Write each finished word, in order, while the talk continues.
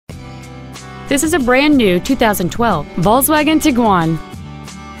This is a brand new 2012 Volkswagen Tiguan.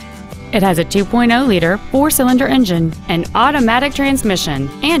 It has a 2.0-liter four-cylinder engine, an automatic transmission,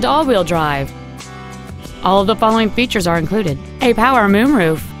 and all-wheel drive. All of the following features are included: a power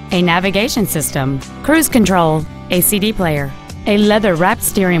moonroof, a navigation system, cruise control, a CD player, a leather-wrapped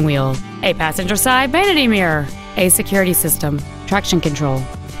steering wheel, a passenger side vanity mirror, a security system, traction control,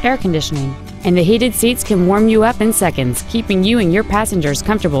 air conditioning, and the heated seats can warm you up in seconds, keeping you and your passengers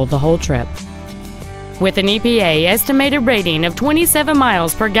comfortable the whole trip. With an EPA estimated rating of 27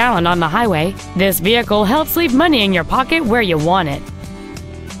 miles per gallon on the highway, this vehicle helps leave money in your pocket where you want it.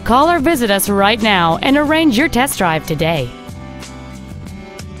 Call or visit us right now and arrange your test drive today.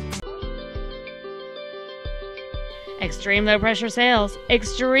 Extreme low pressure sales,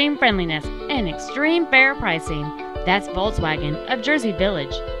 extreme friendliness, and extreme fair pricing. That's Volkswagen of Jersey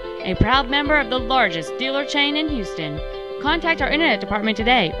Village, a proud member of the largest dealer chain in Houston. Contact our internet department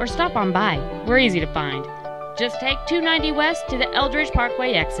today or stop on by. We're easy to find. Just take 290 West to the Eldridge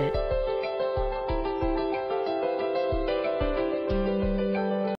Parkway exit.